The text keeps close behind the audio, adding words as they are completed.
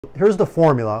Here's the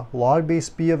formula. Log base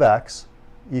b of x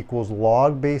equals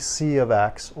log base c of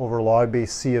x over log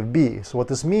base c of b. So what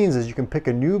this means is you can pick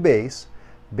a new base,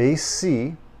 base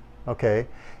c, okay?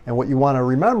 And what you want to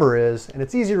remember is, and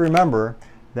it's easy to remember,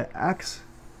 the x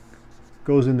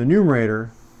goes in the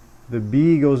numerator, the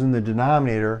b goes in the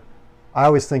denominator. I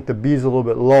always think the b is a little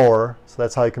bit lower, so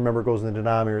that's how you can remember it goes in the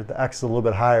denominator. The x is a little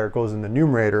bit higher, it goes in the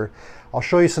numerator. I'll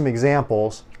show you some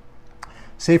examples.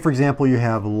 Say, for example, you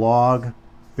have log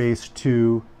base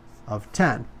 2 of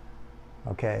 10.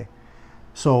 Okay,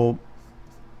 so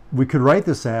we could write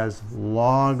this as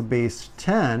log base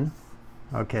 10,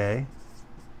 okay,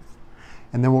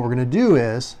 and then what we're going to do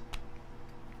is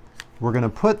we're going to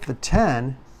put the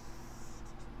 10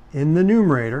 in the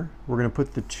numerator, we're going to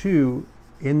put the 2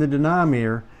 in the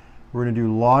denominator, we're going to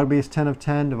do log base 10 of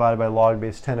 10 divided by log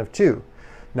base 10 of 2.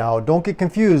 Now, don't get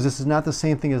confused. This is not the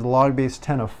same thing as log base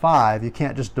 10 of 5. You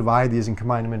can't just divide these and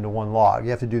combine them into one log.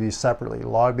 You have to do these separately.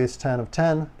 Log base 10 of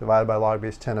 10 divided by log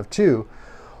base 10 of 2.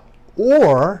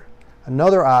 Or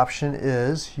another option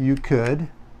is you could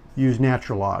use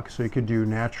natural log. So you could do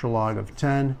natural log of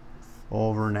 10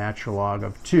 over natural log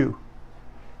of 2.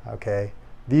 Okay?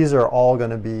 These are all going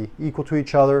to be equal to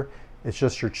each other. It's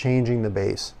just you're changing the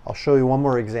base. I'll show you one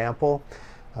more example.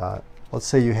 Let's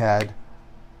say you had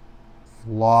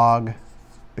log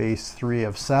base 3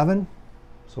 of 7.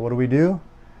 So what do?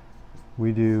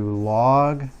 We do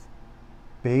log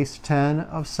base 10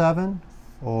 of 7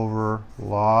 over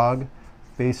log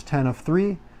base 10 of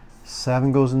 3.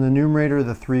 7 goes in the numerator,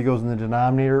 the 3 goes in the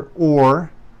denominator, or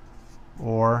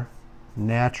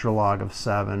natural log of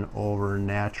 7 over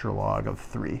natural log of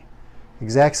 3.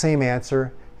 Exact same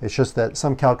answer. It's just that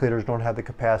some calculators don't have the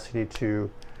capacity to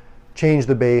change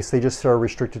the base. They just are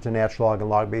restricted to natural log and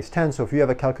log base 10. So if you have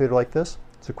a calculator like this,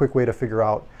 it's a quick way to figure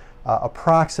out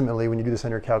approximately, when you do this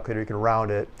on your calculator, you can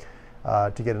round it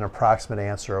to get an approximate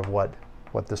answer of what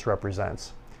this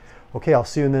represents. Okay, I'll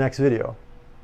see you in the next video.